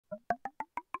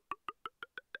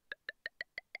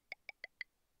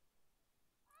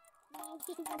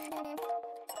Alright.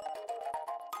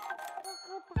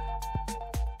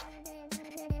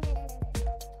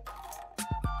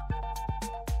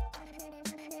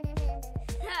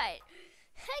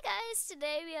 Hey guys,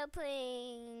 today we are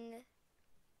playing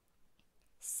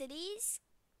Cities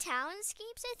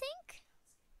Townscapes, I think?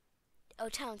 Oh,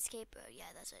 Townscaper. Yeah,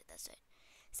 that's right.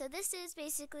 So this is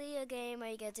basically a game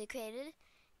where you get to create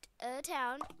a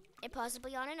town, and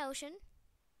possibly on an ocean.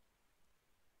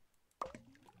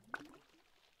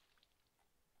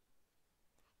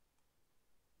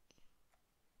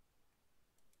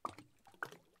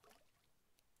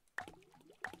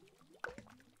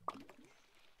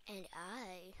 And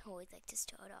I always like to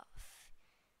start off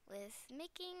with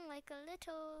making like a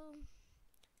little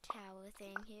tower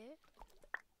thing here.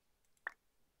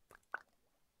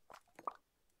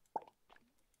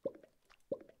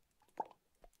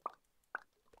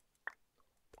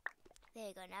 There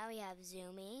you go, now we have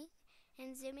zooming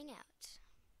and zooming out.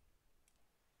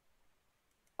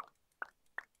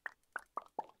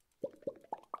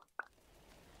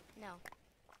 No.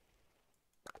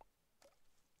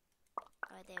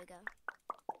 Alright, there we go.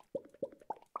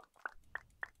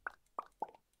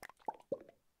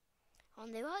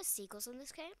 There are seagulls in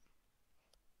this game.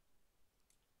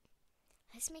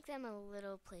 Let's make them a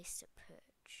little place to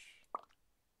perch.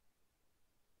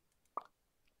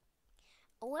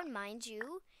 Oh, and mind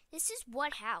you, this is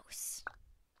one house.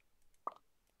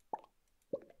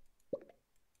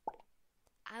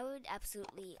 I would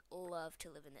absolutely love to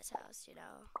live in this house, you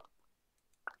know.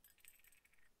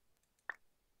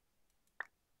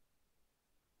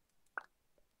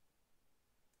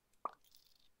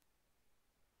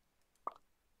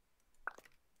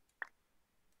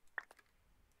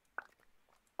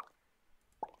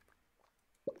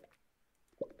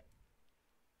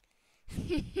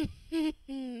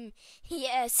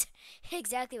 Yes,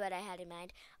 exactly what I had in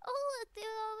mind. Oh, look, they're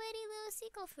already little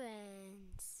seagull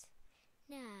friends.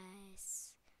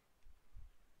 Nice.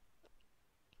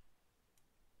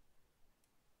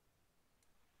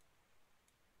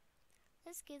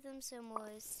 Let's give them some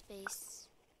more space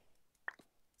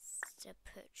to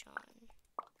perch on.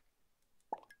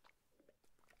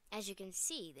 As you can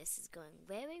see, this is going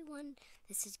very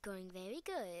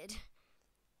good.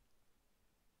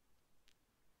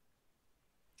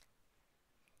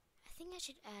 I think I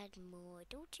should add more.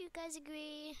 Don't you guys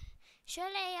agree? Should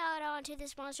I add on to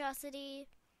this monstrosity?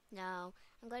 No,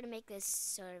 I'm going to make this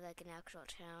sort of like an actual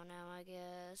town now, I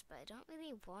guess. But I don't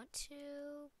really want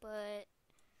to. But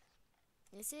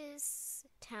this is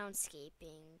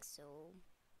townscaping, so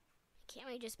I can't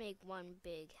really just make one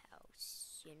big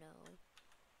house, you know.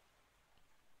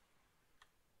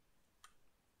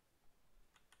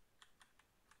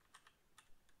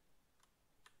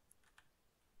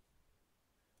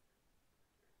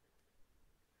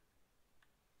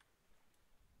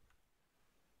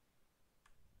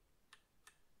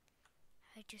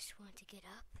 I just want to get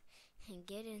up and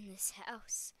get in this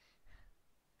house.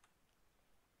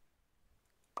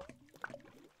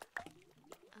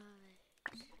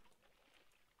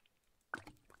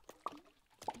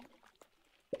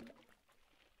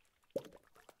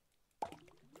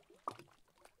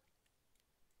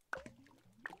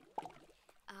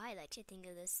 I like to think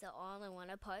of this the all-in-one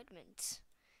apartment.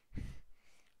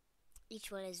 Each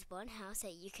one is one house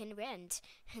that you can rent,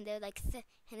 and they're like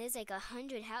and there's like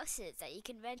 100 houses that you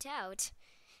can rent out.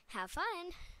 Have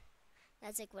fun.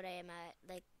 That's like what I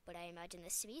imagine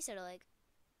this to be. Sort of like,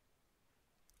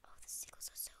 oh, the seagulls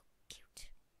are so cute.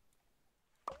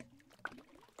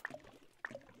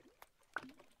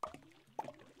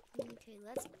 Okay,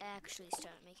 let's actually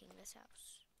start making this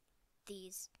house.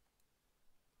 These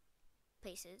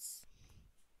places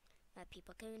that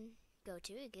people can go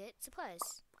to and get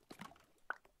supplies.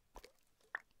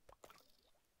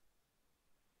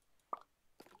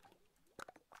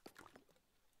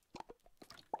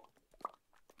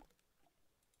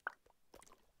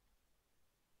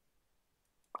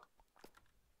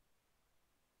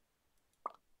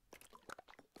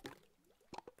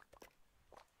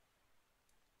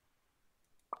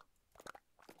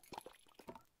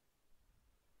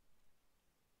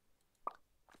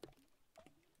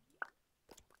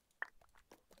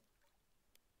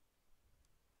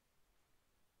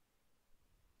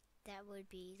 That would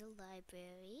be the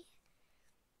library.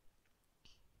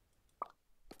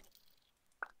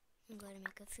 I'm going to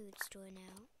make a food store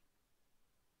now.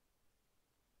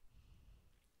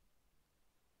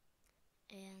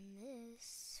 And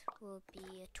this will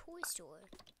be a toy store.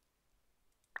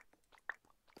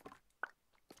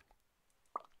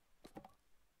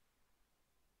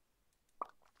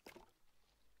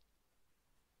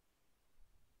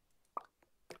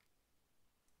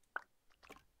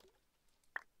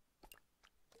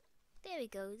 we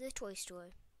go, the toy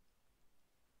store.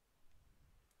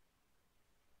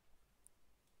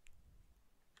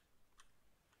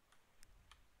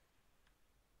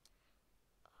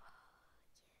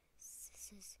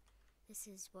 This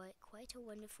is what quite a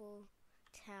wonderful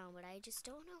town, but I just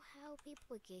don't know how people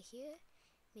would get here.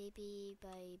 Maybe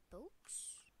by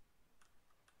boats?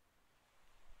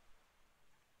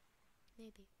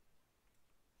 Maybe.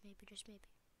 Maybe, just maybe.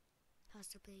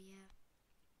 Possibly, yeah.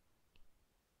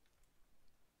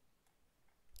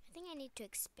 I think I need to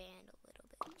expand a little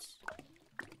bit.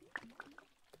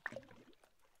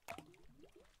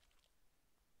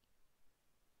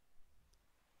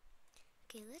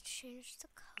 Okay, let's change the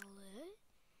color.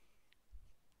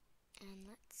 And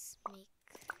let's make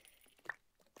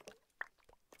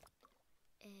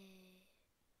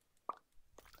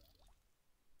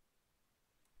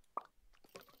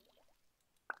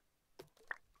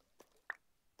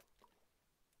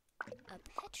a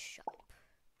pet shop.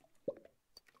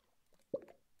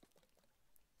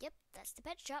 Yep, that's the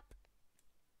pet shop.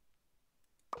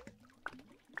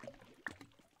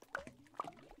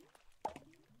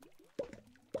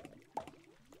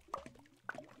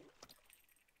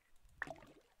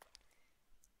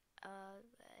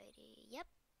 Alrighty, yep.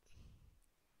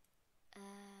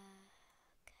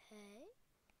 Okay.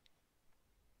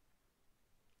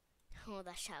 Oh,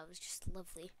 that shot was just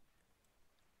lovely.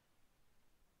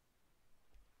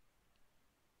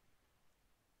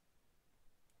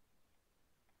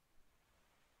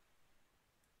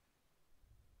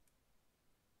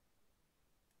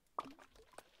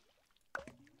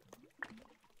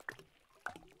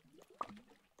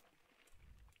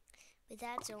 But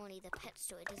that's only the pet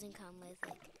store. It doesn't come with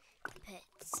like the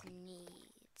pet's needs.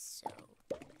 So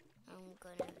I'm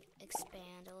gonna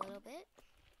expand a little bit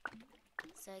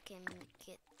so I can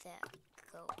get that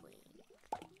going.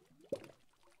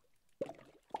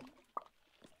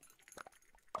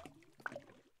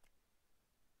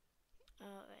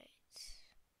 Alright.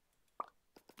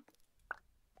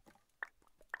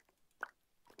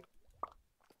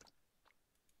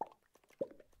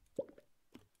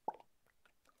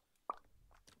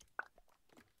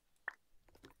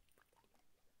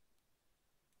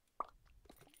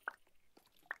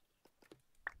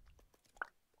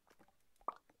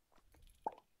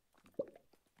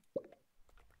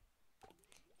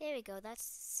 There we go,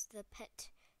 that's the pet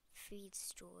feed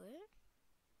store.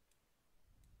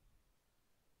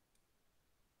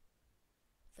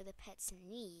 For the pet's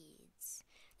needs.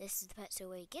 This is the pet store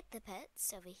where you get the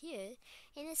pets over here.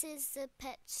 And this is the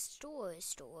pet store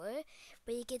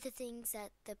where you get the things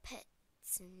that the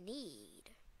pets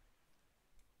need.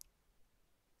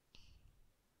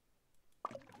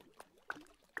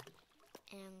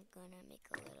 And I'm gonna make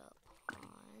a little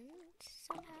pond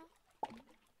somehow.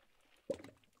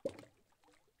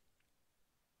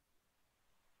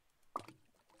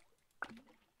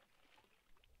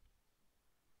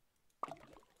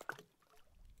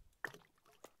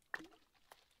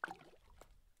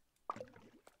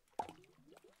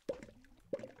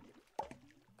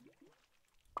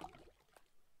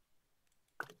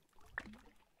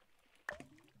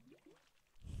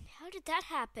 How did that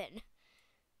happen?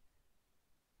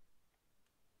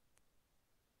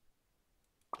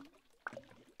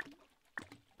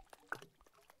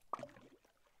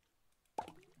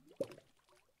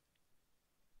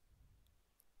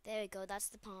 There we go, that's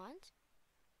the pond.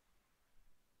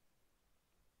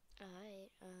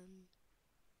 Alright,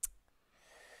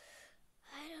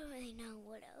 I don't really know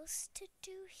what else to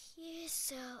do here,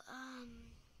 so,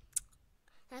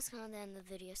 that's kind of the end of the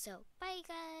video. So, bye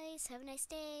guys, have a nice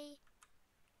day.